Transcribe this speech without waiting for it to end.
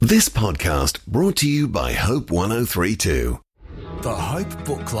This podcast brought to you by Hope 1032. The Hope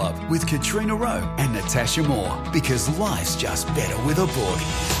Book Club with Katrina Rowe and Natasha Moore, because life's just better with a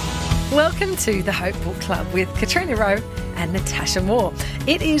book. Welcome to the Hope Book Club with Katrina Rowe and Natasha Moore.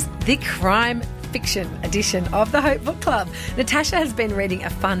 It is the crime fiction edition of the Hope Book Club. Natasha has been reading a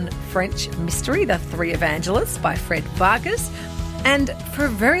fun French mystery, The Three Evangelists by Fred Vargas. And for a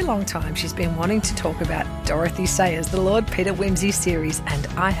very long time, she's been wanting to talk about Dorothy Sayers, the Lord Peter Wimsey series, and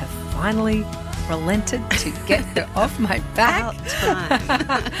I have finally relented to get her off my back.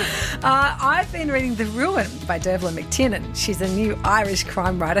 I've been reading The Ruin by Dervla McTiernan. She's a new Irish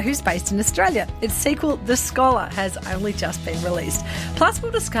crime writer who's based in Australia. Its sequel, The Scholar, has only just been released. Plus,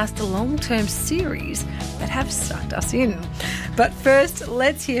 we'll discuss the long-term series that have sucked us in. But first,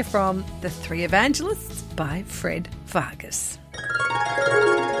 let's hear from The Three Evangelists by Fred Vargas.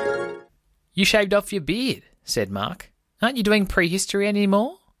 You shaved off your beard, said Mark. Aren't you doing prehistory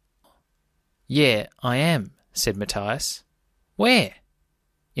anymore? Yeah, I am, said Matthias. Where?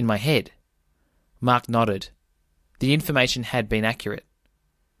 In my head. Mark nodded. The information had been accurate.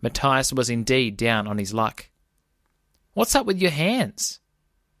 Matthias was indeed down on his luck. What's up with your hands?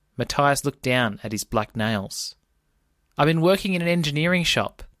 Matthias looked down at his black nails. I've been working in an engineering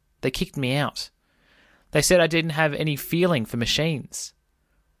shop. They kicked me out. They said I didn't have any feeling for machines.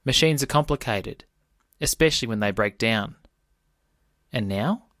 Machines are complicated, especially when they break down. And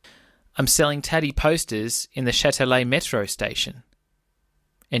now? I'm selling tatty posters in the Châtelet metro station.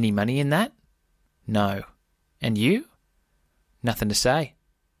 Any money in that? No. And you? Nothing to say.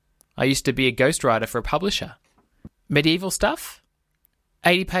 I used to be a ghostwriter for a publisher. Medieval stuff?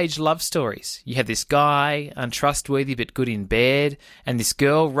 80-page love stories. You have this guy, untrustworthy but good in bed, and this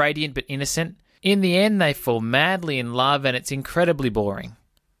girl, radiant but innocent. In the end, they fall madly in love and it's incredibly boring.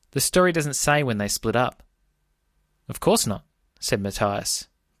 The story doesn't say when they split up. Of course not, said Matthias.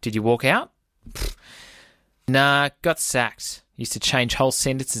 Did you walk out? Nah, got sacked. Used to change whole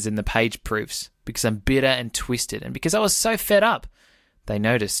sentences in the page proofs because I'm bitter and twisted and because I was so fed up. They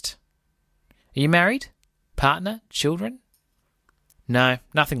noticed. Are you married? Partner? Children? No,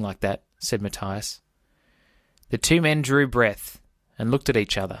 nothing like that, said Matthias. The two men drew breath and looked at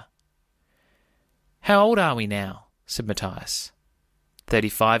each other. How old are we now? Said Matthias.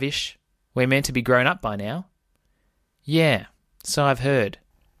 35-ish. We're meant to be grown up by now. Yeah, so I've heard.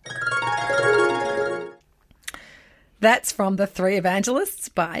 That's from The Three Evangelists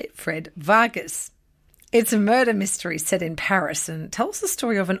by Fred Vargas. It's a murder mystery set in Paris and tells the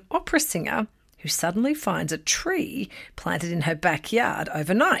story of an opera singer who suddenly finds a tree planted in her backyard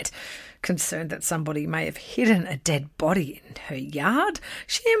overnight. Concerned that somebody may have hidden a dead body in her yard,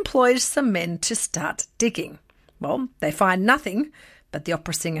 she employs some men to start digging. Well, they find nothing, but the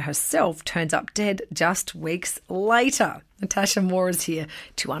opera singer herself turns up dead just weeks later. Natasha Moore is here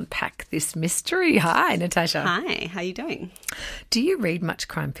to unpack this mystery. Hi, Natasha. Hi, how are you doing? Do you read much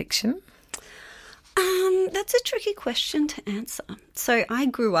crime fiction? That's a tricky question to answer. So I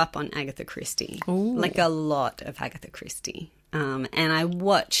grew up on Agatha Christie, like a lot of Agatha Christie. And I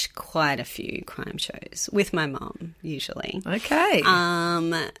watch quite a few crime shows with my mum, usually. Okay.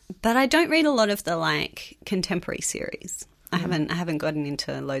 But I don't read a lot of the, contemporary series. I haven't gotten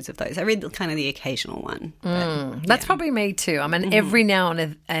into loads of those. I read kind of the occasional one. That's probably me too. I mean, every now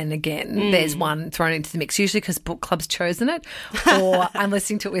and again, there's one thrown into the mix, usually because book club's chosen it, or I'm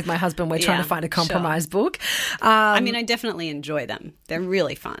listening to it with my husband. We're trying to find a compromise book. I definitely enjoy them. They're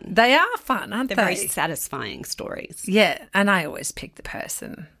really fun. They are fun, aren't they? They're very satisfying stories. Yeah, and I always pick the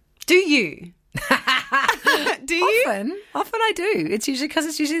person. Do you? Do you? Often I do. It's usually because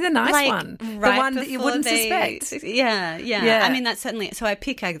it's usually the nice one. The one that you wouldn't suspect. Yeah. That's certainly... So I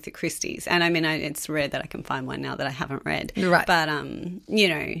pick Agatha Christie's, and it's rare that I can find one now that I haven't read. Right. But,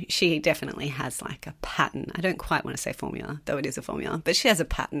 she definitely has a pattern. I don't quite want to say formula, though it is a formula, but she has a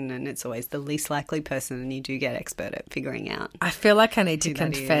pattern, and it's always the least likely person, and you do get expert at figuring out. I feel like I need to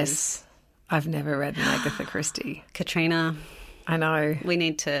confess I've never read an Agatha Christie. Katrina. I know. We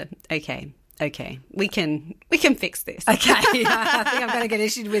need to... Okay, we can fix this. Okay, I think I'm going to get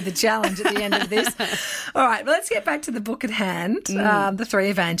issued with the challenge at the end of this. All right, well, let's get back to the book at hand, The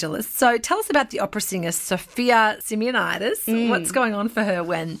Three Evangelists. So tell us about the opera singer Sophia Simeonidis. What's going on for her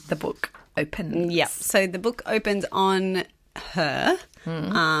when the book opens? Yep, so the book opens on her.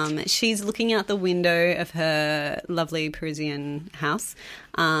 She's looking out the window of her lovely Parisian house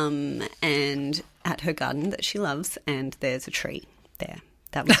and at her garden that she loves, and there's a tree there.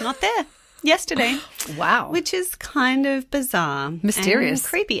 That was not there. yesterday. Wow. Which is kind of bizarre. Mysterious. And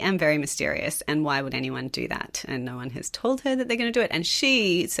creepy and very mysterious. And why would anyone do that? And no one has told her that they're going to do it. And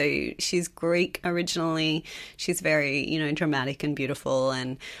she's Greek originally. She's very, dramatic and beautiful.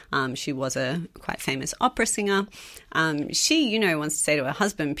 And she was a quite famous opera singer. She, wants to say to her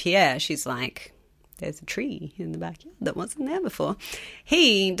husband, Pierre, she's like, there's a tree in the backyard that wasn't there before.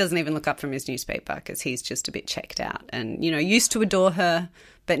 He doesn't even look up from his newspaper because he's just a bit checked out and, used to adore her,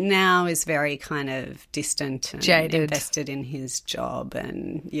 but now is very kind of distant and jaded, invested in his job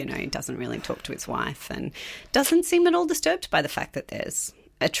and, doesn't really talk to his wife and doesn't seem at all disturbed by the fact that there's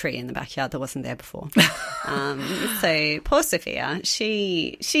a tree in the backyard that wasn't there before. So poor Sophia,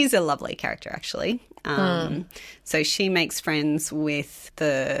 she's a lovely character actually. So she makes friends with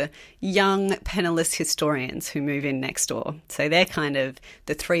the young penniless historians who move in next door. So they're kind of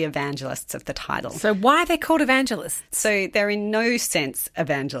the three evangelists of the title. So why are they called evangelists? So they're in no sense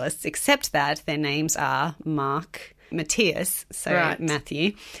evangelists, except that their names are Mark, Matthias, so right.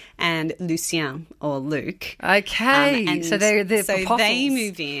 Matthew, and Lucien or Luke. Okay, so they're apostles. They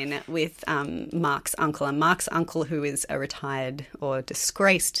move in with Mark's uncle, and Mark's uncle, who is a retired or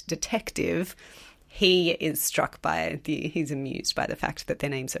disgraced detective, he is struck by he's amused by the fact that their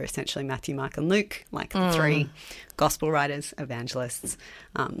names are essentially Matthew, Mark, and Luke, like the three gospel writers, evangelists,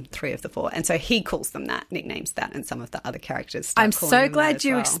 three of the four. And so he calls them that, nicknames that, and some of the other characters. I'm so glad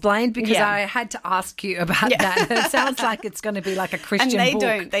you explained because I had to ask you about that. It sounds like it's going to be like a Christian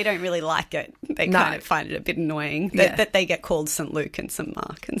book. They don't really like it. They kind of find it a bit annoying that they get called St. Luke and St.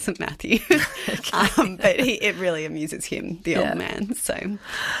 Mark and St. Matthew. But it really amuses him, the old man. So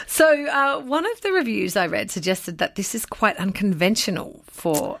one of the reviews I read suggested that this is quite unconventional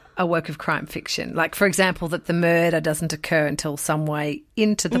for a work of crime fiction. Like, for example, that the murder doesn't occur until some way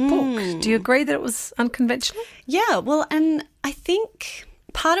into the book. Do you agree that it was unconventional? Yeah, well, and I think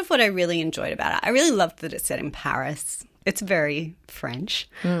part of what I really enjoyed about it, I really loved that it's set in Paris. It's very French,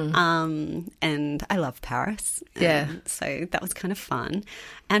 and I love Paris. So that was kind of fun.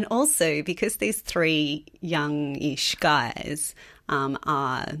 And also because these three young-ish guys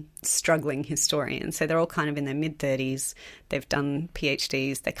are struggling historians. So they're all kind of in their mid-30s. They've done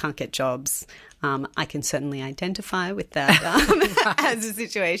PhDs. They can't get jobs. I can certainly identify with that as a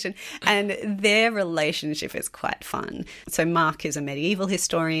situation. And their relationship is quite fun. So Mark is a medieval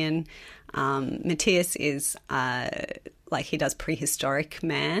historian. Matthias is he does prehistoric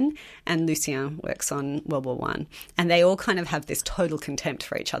man, and Lucien works on World War I. And they all kind of have this total contempt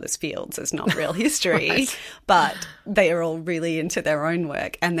for each other's fields as not real history, right. But they are all really into their own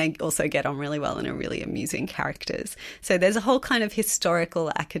work, and they also get on really well and are really amusing characters. So there's a whole kind of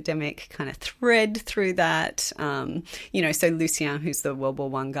historical academic kind of thread through that. So Lucien, who's the World War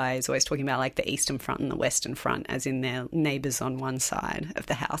I guy, is always talking about like the Eastern Front and the Western Front, as in their neighbours on one side of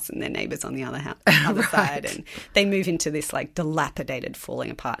the house and their neighbours on the other right. side. And they move into this like dilapidated,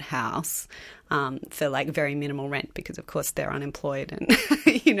 falling apart house for like very minimal rent because, of course, they're unemployed and,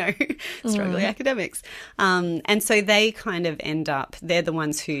 struggling academics. And so they kind of end up, they're the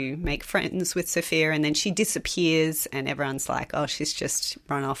ones who make friends with Sophia, and then she disappears and everyone's like, oh, she's just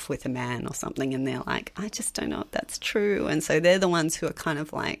run off with a man or something. And they're like, I just don't know if that's true. And so they're the ones who are kind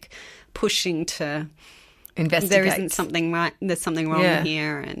of like pushing to investigate. There isn't something right. There's something wrong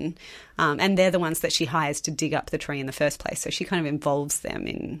here, and they're the ones that she hires to dig up the tree in the first place. So she kind of involves them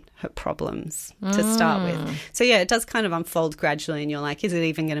in her problems to start with. So it does kind of unfold gradually, and you're like, is it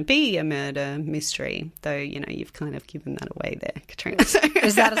even going to be a murder mystery? Though you've kind of given that away there, Katrina.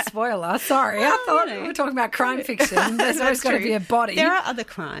 Is that a spoiler? Sorry, I thought we were talking about crime fiction. There's always got to be a body. There are other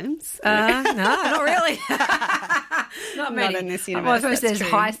crimes. No, not really. Not many. Not in this universe. Well, I suppose there's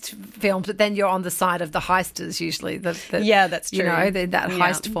heist films, but then you're on the side of the heisters usually. That's true. That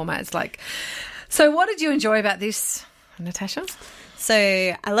heist format. It's like. So what did you enjoy about this, Natasha? So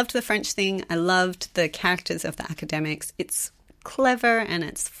I loved the French thing. I loved the characters of the academics. It's clever and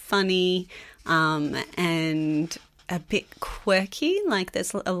it's funny and a bit quirky. Like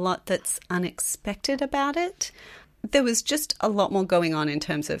there's a lot that's unexpected about it. There was just a lot more going on in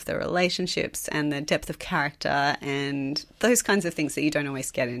terms of the relationships and the depth of character and those kinds of things that you don't always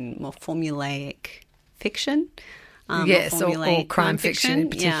get in more formulaic fiction. Yes, or crime fiction in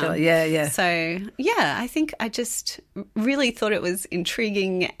particular. Yeah. So, I think I just really thought it was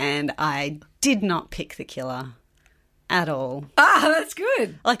intriguing, and I did not pick the killer at all. Ah, that's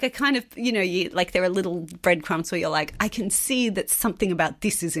good. Like, I kind of, like there are little breadcrumbs where you're like, I can see that something about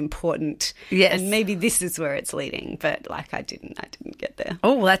this is important. Yes. And maybe this is where it's leading. But, like, I didn't get there.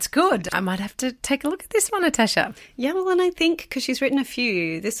 Oh, that's good. I might have to take a look at this one, Natasha. Yeah, well, and I think, because she's written a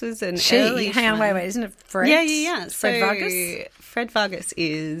few, this was an early Hang on, wait, isn't it Fred? Yeah. Fred Vargas? Fred Vargas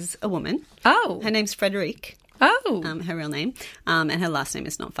is a woman. Oh. Her name's Frederique. Oh. Her real name. And her last name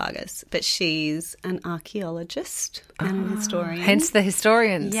is not Vargas. But she's an archaeologist and an historian. Hence the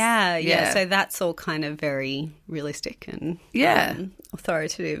historians. Yeah. So that's all kind of very realistic and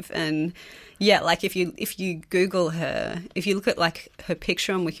authoritative. And yeah, like if you Google her, if you look at like her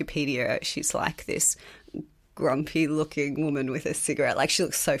picture on Wikipedia, she's like this grumpy looking woman with a cigarette. Like, she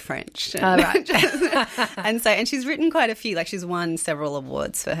looks so French. Right. and she's written quite a few, like she's won several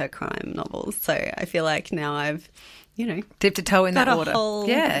awards for her crime novels. So I feel like now I've, dipped a toe in that order. Got a whole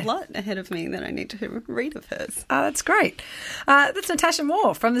lot ahead of me that I need to read of hers. Oh, that's great. That's Natasha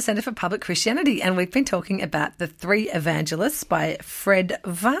Moore from the Centre for Public Christianity, and we've been talking about The Three Evangelists by Fred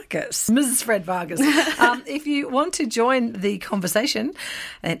Vargas. Mrs. Fred Vargas. If you want to join the conversation,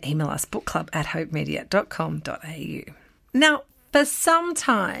 then email us bookclub@hopemedia.com.au. Now, for some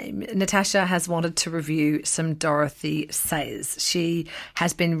time, Natasha has wanted to review some Dorothy Sayers. She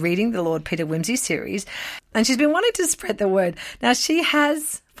has been reading the Lord Peter Wimsey series, and she's been wanting to spread the word. Now, she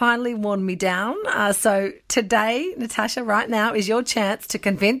has finally worn me down. So today, Natasha, right now is your chance to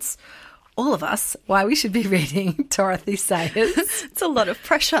convince all of us why we should be reading Dorothy Sayers. It's a lot of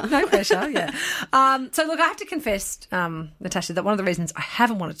pressure. No pressure, yeah. So, look, I have to confess, Natasha, that one of the reasons I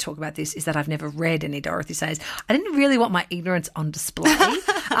haven't wanted to talk about this is that I've never read any Dorothy Sayers. I didn't really want my ignorance on display.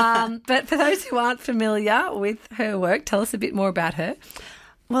 But for those who aren't familiar with her work, tell us a bit more about her.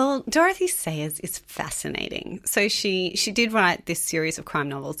 Well, Dorothy Sayers is fascinating. So she did write this series of crime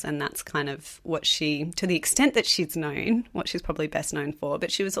novels, and that's kind of what to the extent that she's known, what she's probably best known for. But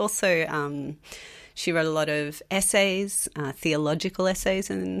she was also, she wrote a lot of essays, theological essays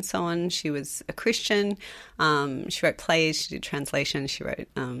and so on. She was a Christian. She wrote plays, she did translations, she wrote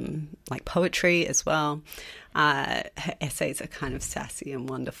like poetry as well. Her essays are kind of sassy and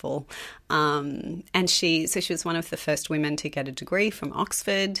wonderful. And she was one of the first women to get a degree from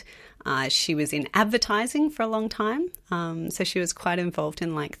Oxford. She was in advertising for a long time. So she was quite involved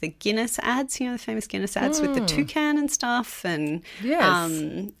in like the Guinness ads, the famous Guinness ads with the toucan and stuff. And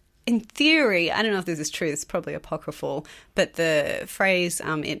yes. In theory, I don't know if this is true, it's probably apocryphal, but the phrase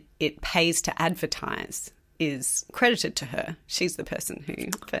it pays to advertise is credited to her. She's the person who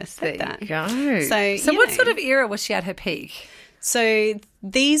first said that. There you go. So what sort of era was she at her peak? So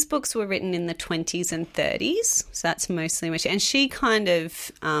these books were written in the 20s and 30s. So that's mostly where she kind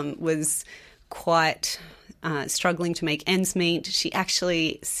of was quite struggling to make ends meet. She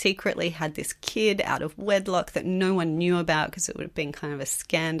actually secretly had this kid out of wedlock that no one knew about because it would have been kind of a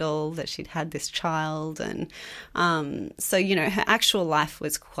scandal that she'd had this child. And so, her actual life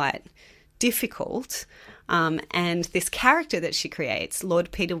was quite difficult. And this character that she creates,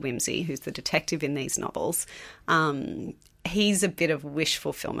 Lord Peter Wimsey, who's the detective in these novels, he's a bit of wish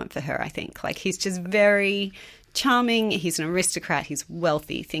fulfillment for her, I think. Like, he's just very charming. He's an aristocrat. He's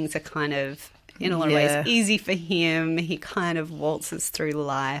wealthy. Things are kind of, in a lot of ways, easy for him. He kind of waltzes through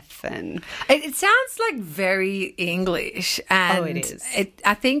life. And it sounds like very English. And it is.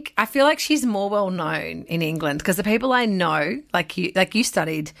 I feel like she's more well known in England because the people I know, like you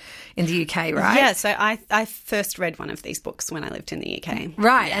studied in the UK, right? Yeah, so I first read one of these books when I lived in the UK.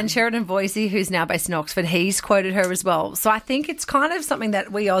 Right, yeah. And Sheridan Voysey, who's now based in Oxford, he's quoted her as well. So I think it's kind of something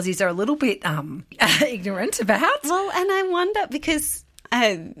that we Aussies are a little bit ignorant about. Well, and I wonder because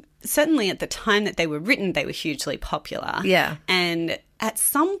certainly at the time that they were written, they were hugely popular. Yeah. And at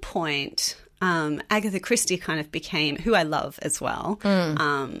some point, Agatha Christie kind of became, who I love as well,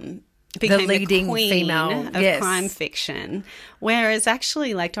 became the leading queen female of crime fiction. Whereas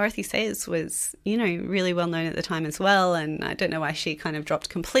actually, like, Dorothy Sayers was, really well known at the time as well. And I don't know why she kind of dropped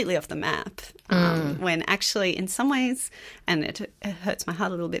completely off the map when actually, in some ways, and it hurts my heart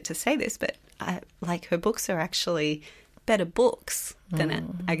a little bit to say this, but her books are actually better books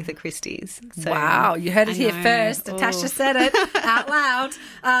than Agatha Christie's. So, wow, you heard it here first. Natasha said it out loud.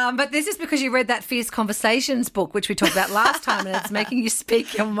 But this is because you read that Fierce Conversations book, which we talked about last time, and it's making you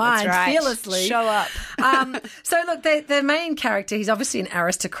speak your mind fearlessly. Show up. So, look, the main character, he's obviously an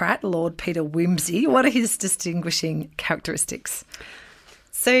aristocrat, Lord Peter Wimsey. What are his distinguishing characteristics?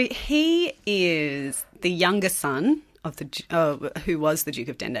 So he is the younger son of who was the Duke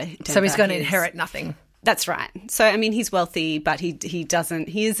of Denver. So he's going to inherit nothing. That's right. So, I mean, he's wealthy, but he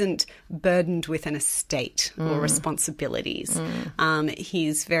isn't burdened with an estate or responsibilities.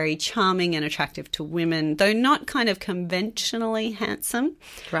 He's very charming and attractive to women, though not kind of conventionally handsome.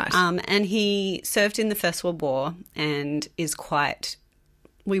 Right. And he served in the First World War and is quite...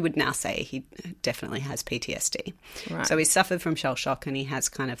 we would now say he definitely has PTSD. Right. So he suffered from shell shock and he has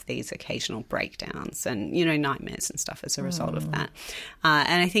kind of these occasional breakdowns and, nightmares and stuff as a result of that.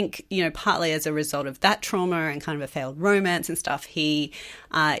 And I think, partly as a result of that trauma and kind of a failed romance and stuff, he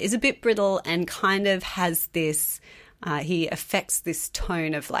is a bit brittle and kind of has this... he affects this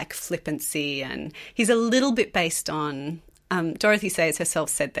tone of like flippancy, and he's a little bit based on... Dorothy Sayers herself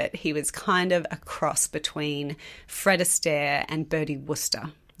said that he was kind of a cross between Fred Astaire and Bertie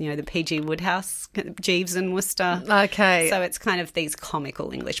Wooster. The P.G. Wodehouse, Jeeves and Wooster. Okay. So it's kind of these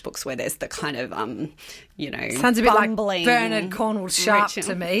comical English books where there's the kind of, sounds a bit bumbling, like Bernard Cornwell Sharp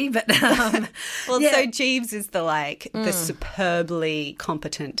to me, but... well, yeah. So Jeeves is the superbly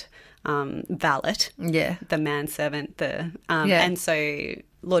competent valet. Yeah. The manservant. And so...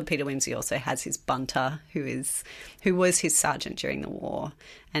 Lord Peter Wimsey also has his bunter, who was his sergeant during the war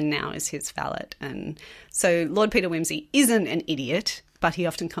and now is his valet. And so Lord Peter Wimsey isn't an idiot, but he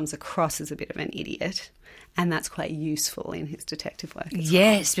often comes across as a bit of an idiot. And that's quite useful in his detective work as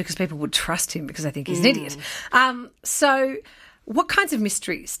well. Because people would trust him because they think he's an idiot. So what kinds of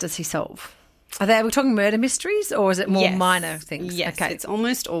mysteries does he solve? Are we talking murder mysteries, or is it more minor things? Yes, okay. It's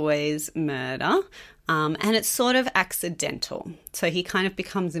almost always murder. And it's sort of accidental. So he kind of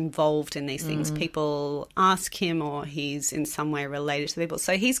becomes involved in these things. People ask him, or he's in some way related to people.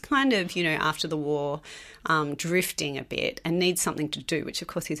 So he's kind of, after the war, drifting a bit and needs something to do, which, of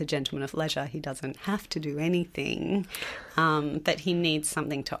course, he's a gentleman of leisure. He doesn't have to do anything, but he needs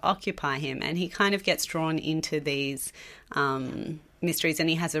something to occupy him. And he kind of gets drawn into these mysteries, and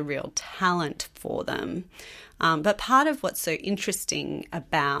he has a real talent for them. But part of what's so interesting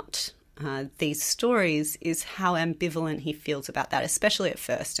about... these stories is how ambivalent he feels about that, especially at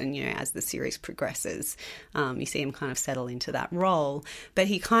first. And, as the series progresses, you see him kind of settle into that role. But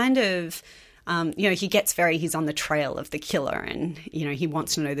he kind of, he gets he's on the trail of the killer, and, he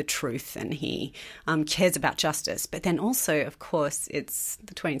wants to know the truth, and he cares about justice. But then also, of course, it's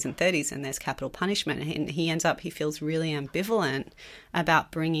the 20s and 30s and there's capital punishment. And he feels really ambivalent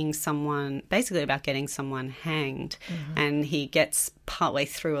about getting someone hanged. And he gets partway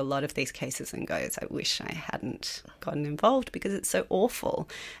through a lot of these cases and goes, I wish I hadn't gotten involved because it's so awful.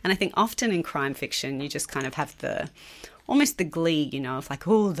 And I think often in crime fiction, you just kind of have almost the glee, of like,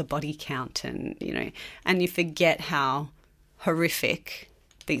 oh, the body count, and, and you forget how horrific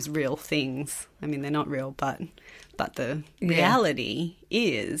these real things, I mean, they're not real, but the reality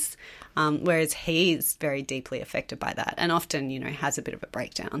is, whereas he's very deeply affected by that and often, has a bit of a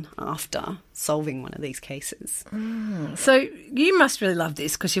breakdown after solving one of these cases. So you must really love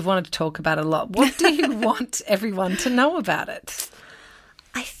this because you've wanted to talk about it a lot. What do you want everyone to know about it?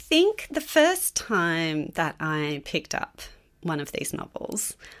 I think the first time that I picked up one of these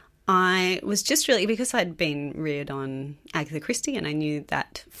novels, I was just really, because I'd been reared on Agatha Christie and I knew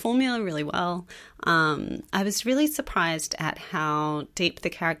that formula really well, I was really surprised at how deep the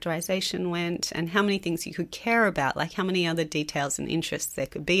characterization went and how many things you could care about, like how many other details and interests there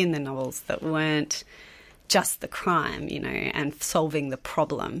could be in the novels that weren't just the crime, and solving the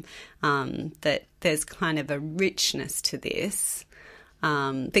problem, that there's kind of a richness to this.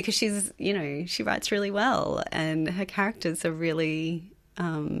 Because she's, she writes really well and her characters are really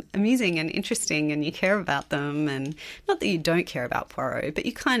amusing and interesting and you care about them. And not that you don't care about Poirot, but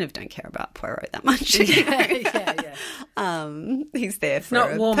you kind of don't care about Poirot that much. Yeah. He's there for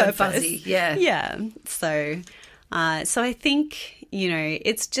not a warm purpose. and fuzzy. Yeah. Yeah. So I think,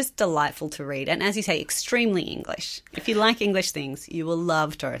 it's just delightful to read. And as you say, extremely English. If you like English things, you will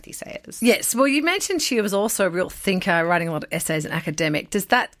love Dorothy Sayers. Yes. Well, you mentioned she was also a real thinker, writing a lot of essays and academic. Does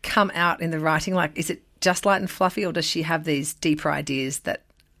that come out in the writing? Like, is it just light and fluffy, or does she have these deeper ideas that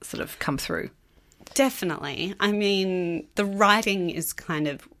sort of come through? Definitely. I mean, the writing is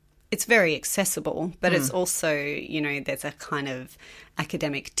it's very accessible, but it's also, there's a kind of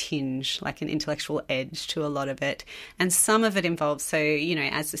academic tinge, like an intellectual edge to a lot of it. And some of it involves,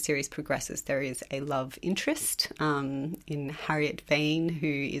 as the series progresses, there is a love interest in Harriet Vane, who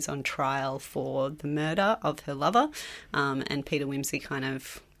is on trial for the murder of her lover. And Peter Wimsey kind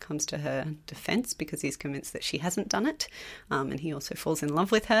of comes to her defence because he's convinced that she hasn't done it. And he also falls in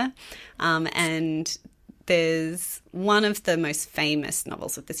love with her. And there's one of the most famous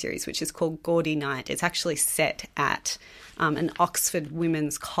novels of the series, which is called Gaudy Night. It's actually set at an Oxford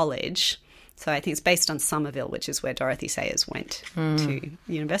women's college. So I think it's based on Somerville, which is where Dorothy Sayers went to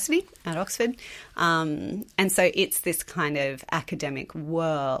university at Oxford. And so it's this kind of academic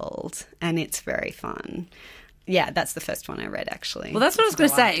world, and it's very fun. Yeah, that's the first one I read, actually. Well, that's what I was going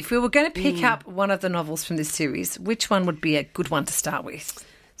to say. If we were going to pick up one of the novels from this series, which one would be a good one to start with?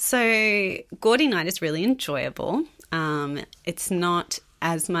 So Gaudy Night is really enjoyable. It's not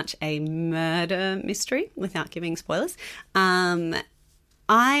as much a murder mystery, without giving spoilers. I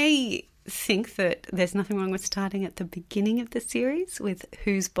think that there's nothing wrong with starting at the beginning of the series with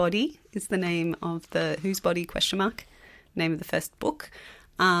Whose Body is the name of the Whose Body ? Name of the first book.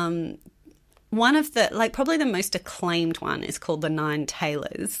 One of the, probably the most acclaimed one is called The Nine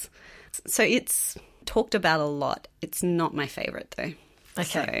Tailors. So it's talked about a lot. It's not my favourite, though.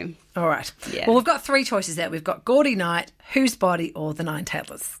 Okay. All right. Yeah. Well, we've got three choices there. We've got Gaudy Night, Whose Body, or The Nine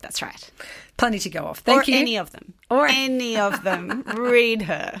Tailors. That's right. Plenty to go off. Thank you. Any of them. Or any of them. Read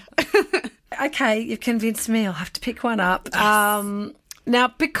her. Okay, you've convinced me. I'll have to pick one up. Yes. Now,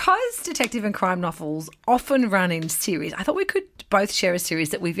 because detective and crime novels often run in series, I thought we could both share a series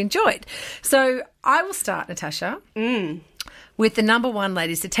that we've enjoyed. So I will start, Natasha, with the number one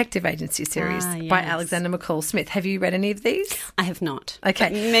Ladies Detective Agency series by Alexander McCall Smith. Have you read any of these? I have not. Okay.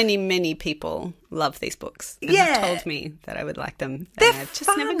 But many, many people love these books and have told me that I would like them. They're I've just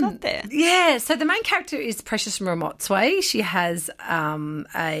fun. never got there. Yeah, so the main character is Precious Momotswe. She has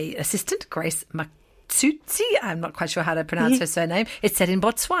a assistant, Grace McTiernan. I'm not quite sure how to pronounce her surname. It's set in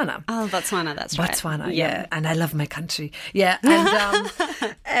Botswana. Oh, Botswana, that's right. Botswana, yeah. And I love my country. Yeah.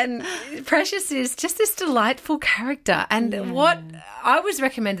 And Precious is just this delightful character. And what I was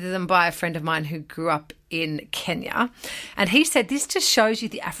recommended them by a friend of mine who grew up in Kenya. And he said this just shows you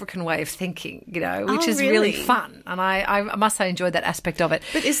the African way of thinking, which is really fun. And I must say I enjoyed that aspect of it.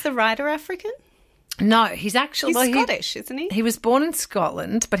 But is the writer African? No, he's actually... He's Scottish, isn't he? He was born in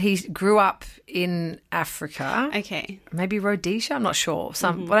Scotland, but he grew up in Africa. Okay. Maybe Rhodesia, I'm not sure. But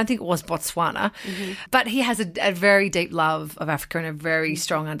I don't think it was Botswana. But he has a very deep love of Africa and a very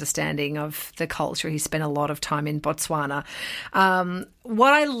strong understanding of the culture. He spent a lot of time in Botswana.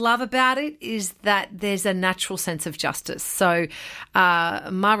 What I love about it is that there's a natural sense of justice. So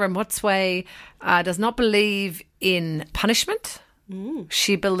Mara Motswe does not believe in punishment.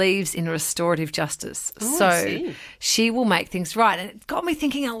 She believes in restorative justice. So she will make things right. And it got me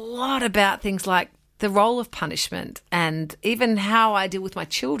thinking a lot about things like the role of punishment and even how I deal with my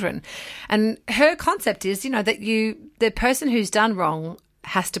children. And her concept is, that the person who's done wrong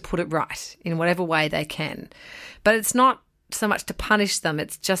has to put it right in whatever way they can. But it's not so much to punish them,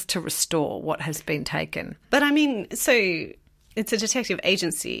 it's just to restore what has been taken. But I mean, so it's a detective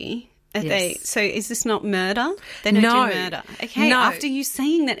agency. Yes. So is this not murder? They don't do murder. Okay, after you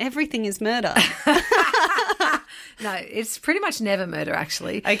saying that everything is murder. No, it's pretty much never murder,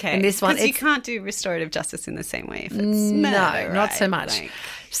 actually. Okay. In this one, because you can't do restorative justice in the same way if it's murder. No, not so much.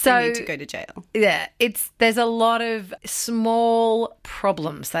 So you need to go to jail. Yeah, there's a lot of small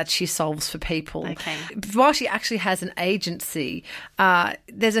problems that she solves for people. Okay. While she actually has an agency,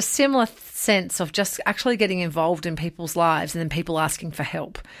 there's a similar sense of just actually getting involved in people's lives and then people asking for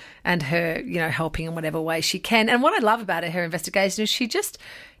help and her, helping in whatever way she can. And what I love about her investigation is she just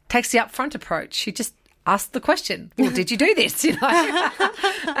takes the upfront approach. She just ask the question, well, did you do this?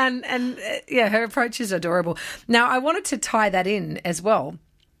 And her approach is adorable. Now, I wanted to tie that in as well,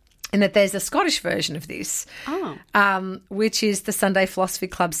 in that there's a Scottish version of this, which is the Sunday Philosophy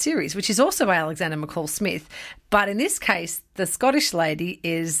Club series, which is also by Alexander McCall Smith. But in this case, the Scottish lady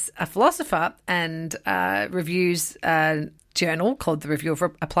is a philosopher and reviews journal called The Review of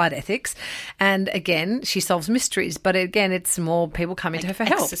Applied Ethics. And again, she solves mysteries, but again, it's more people coming to her for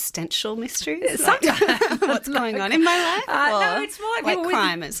help. Existential mysteries? Sometimes. What's going on in my life? No, it's more like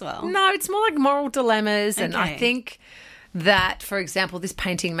crime as well. No, it's more like moral dilemmas. And I think that, for example, this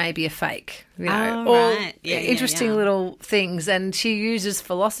painting may be a fake, interesting little things. And she uses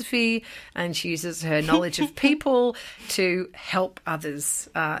philosophy and she uses her knowledge of people to help others,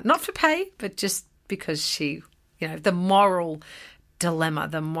 not for pay, but just because she... the moral dilemma,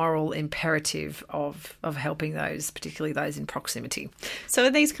 the moral imperative of helping those, particularly those in proximity. So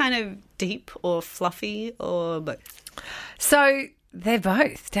are these kind of deep or fluffy or both? So they're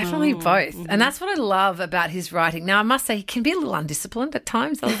both, definitely both. Mm-hmm. And that's what I love about his writing. Now, I must say he can be a little undisciplined at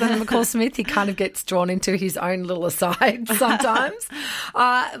times, Alexander McCall Smith. He kind of gets drawn into his own little aside sometimes.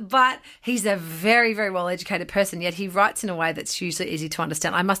 But he's a very, very well-educated person, yet he writes in a way that's usually easy to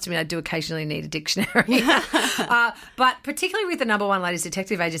understand. I must admit, I do occasionally need a dictionary. But particularly with the number one Ladies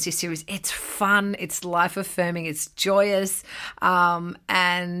Detective Agency series, it's fun, it's life-affirming, it's joyous,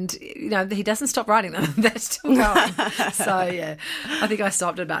 and, he doesn't stop writing them. They're still going. So, yeah. I think I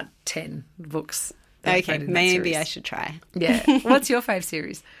stopped at about 10 books. that I've Okay, read in that maybe series. I should try. Yeah. What's your fave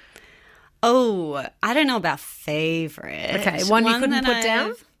series? Oh, I don't know about favourite. Okay, one you couldn't put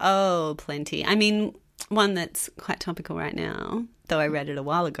down? Oh, plenty. I mean, one that's quite topical right now, though I read it a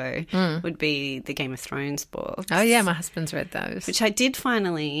while ago, would be the Game of Thrones books. Oh, yeah, my husband's read those. Which I did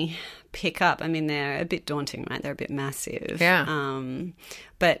finally pick up. I mean, they're a bit daunting, right? They're a bit massive. Yeah.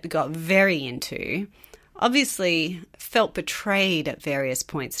 But got very into. Obviously felt betrayed at various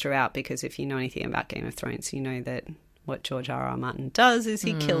points throughout, because if you know anything about Game of Thrones, you know that what George R.R. Martin does is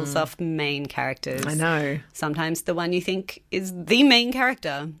he kills off main characters. I know. Sometimes the one you think is the main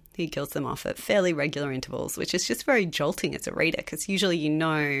character, he kills them off at fairly regular intervals, which is just very jolting as a reader, because usually you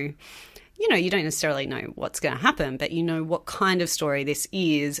don't necessarily know what's going to happen, but you know what kind of story this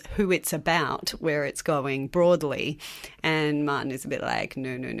is, who it's about, where it's going broadly. And Martin is a bit like,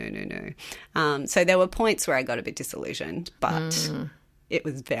 no. So there were points where I got a bit disillusioned, but it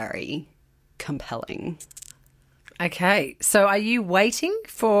was very compelling. Okay, so are you waiting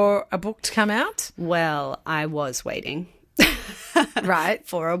for a book to come out? Well, I was waiting. Right.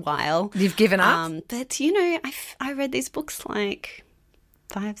 For a while. You've given up? But, I read these books like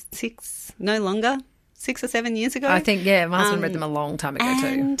 5, 6, no longer, 6 or 7 years ago. I think, yeah, my husband read them a long time ago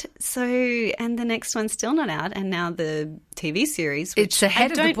too. And the next one's still not out, and now the TV series, which it's ahead I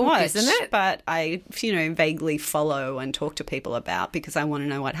of the don't book, watch, isn't it? But I, vaguely follow and talk to people about, because I want to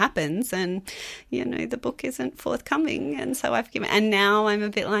know what happens, and, the book isn't forthcoming, and so I've given, and now I'm a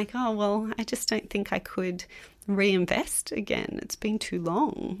bit like, oh, well, I just don't think I could reinvest again. It's been too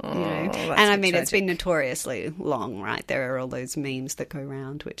long, And I mean, it's been notoriously long, right? There are all those memes that go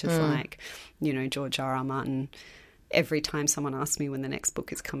around, which is like, George R.R. Martin, every time someone asks me when the next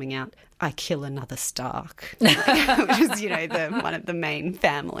book is coming out, I kill another Stark, which is, one of the main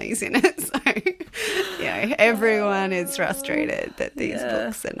families in it. So, everyone is frustrated that these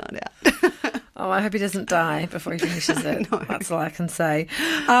books are not out. Oh, I hope he doesn't die before he finishes it. No. That's all I can say.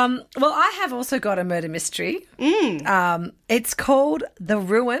 Well, I have also got a murder mystery. It's called The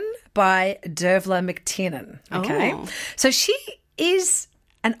Ruin by Dervla McTiernan. Okay. Oh. So she is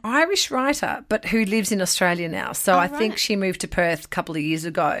an Irish writer, but who lives in Australia now. So I think she moved to Perth a couple of years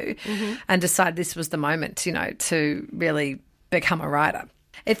ago and decided this was the moment, to really become a writer.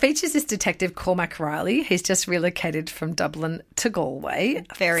 It features this detective, Cormac Riley. He's just relocated from Dublin to Galway.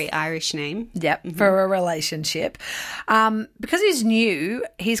 Very Irish name. Yep, for a relationship. Because he's new,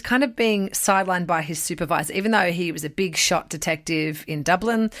 he's kind of being sidelined by his supervisor. Even though he was a big shot detective in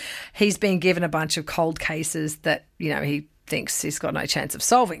Dublin, he's been given a bunch of cold cases that, he thinks he's got no chance of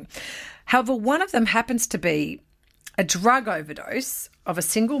solving. However, one of them happens to be a drug overdose of a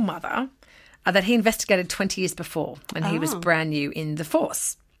single mother that he investigated 20 years before when he was brand new in the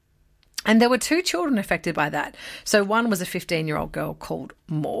force. And there were 2 children affected by that. So one was a 15-year-old girl called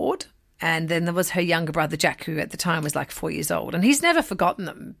Maud, and then there was her younger brother, Jack, who at the time was like 4 years old. And he's never forgotten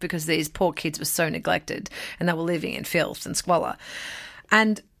them because these poor kids were so neglected and they were living in filth and squalor.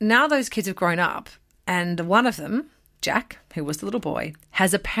 And now those kids have grown up, and one of them, Jack, who was the little boy,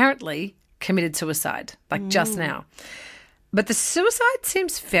 has apparently committed suicide, just now. But the suicide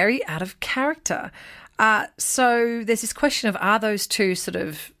seems very out of character. So there's this question of, are those 2 sort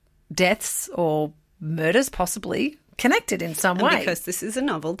of deaths or murders possibly connected in some way? Because this is a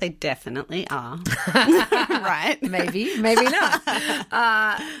novel, they definitely are. Right? Maybe not.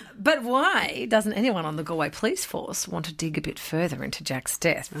 But why doesn't anyone on the Galway police force want to dig a bit further into Jack's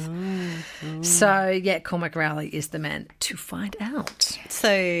death? So, Cormac Rowley is the man to find out. So,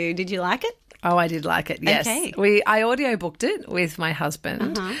 did you like it? Oh, I did like it, yes. Okay. I audiobooked it with my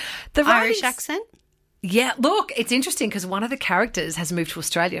husband. The Irish accent? Yeah, look, it's interesting because one of the characters has moved to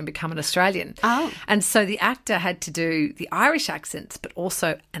Australia and become an Australian. Oh. And so the actor had to do the Irish accents but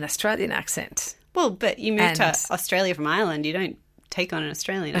also an Australian accent. Well, but you moved to Australia from Ireland. You don't take on an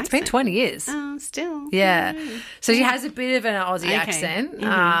Australian accent. It's been 20 years. Oh, still. Yeah. So she has a bit of an Aussie accent.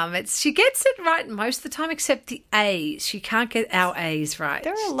 She gets it right most of the time except the A's. She can't get our A's right.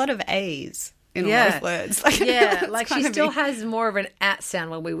 There are a lot of A's in a lot of words. She still has more of an at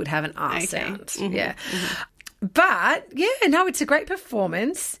sound when we would have an R sound. Yeah. But, it's a great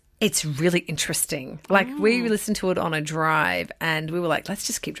performance. It's really interesting. We listened to it on a drive and we were like, let's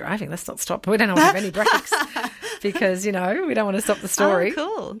just keep driving. Let's not stop. We don't want to have any breaks because, we don't want to stop the story.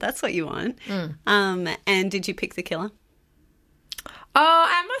 Oh, cool. That's what you want. And did you pick the killer? Oh,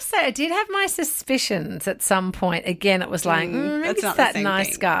 I must say, I did have my suspicions at some point. Again, it was like, maybe it's that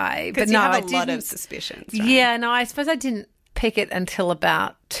nice guy. But no, I didn't. Lot of suspicions, right? Yeah, no, I suppose I didn't pick it until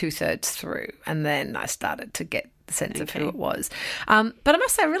about 2/3 through, and then I started to get the sense of who it was. But I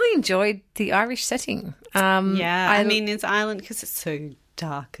must say, I really enjoyed the Irish setting. I mean, it's Ireland because it's so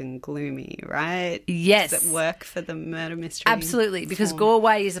dark and gloomy, right? Yes. Does it work for the murder mystery? Absolutely, because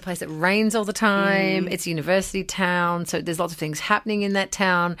Galway is a place that rains all the time. It's a university town, so there's lots of things happening in that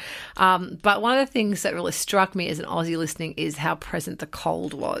town. But one of the things that really struck me as an Aussie listening is how present the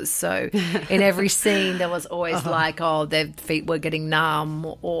cold was. So in every scene, there was always their feet were getting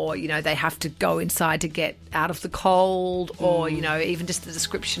numb, or, they have to go inside to get out of the cold, or, even just the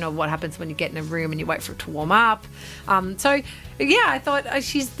description of what happens when you get in a room and you wait for it to warm up. I thought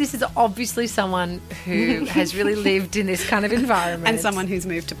this is obviously someone who has really lived in this kind of environment. And someone who's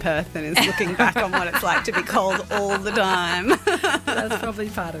moved to Perth and is looking back on what it's like to be cold all the time. That's probably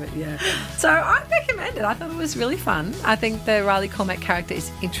part of it, yeah. So I recommend it. I thought it was really fun. I think the Riley Cormac character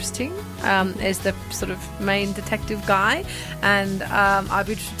is interesting as the sort of main detective guy. And I'd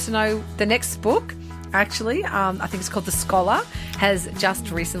be interested to know the next book. Actually, I think it's called The Scholar, has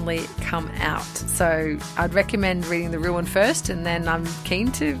just recently come out. So I'd recommend reading The Ruin first, and then I'm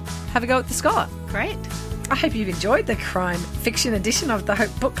keen to have a go at The Scholar. Great. I hope you've enjoyed the crime fiction edition of the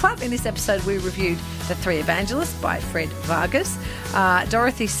Hope Book Club. In this episode, we reviewed The Three Evangelists by Fred Vargas,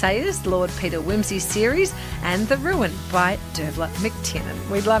 Dorothy Sayers' Lord Peter Wimsey series, and The Ruin by Dervla McTiernan.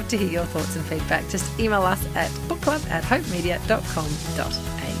 We'd love to hear your thoughts and feedback. Just email us at bookclub@hopemedia.com.au.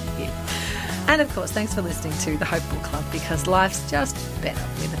 And, of course, thanks for listening to the Hope Book Club, because life's just better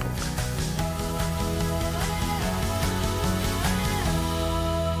with a book.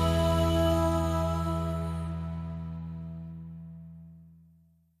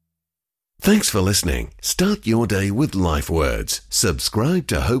 Thanks for listening. Start your day with life words. Subscribe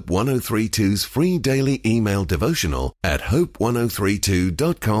to Hope 1032's free daily email devotional at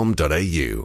hope1032.com.au.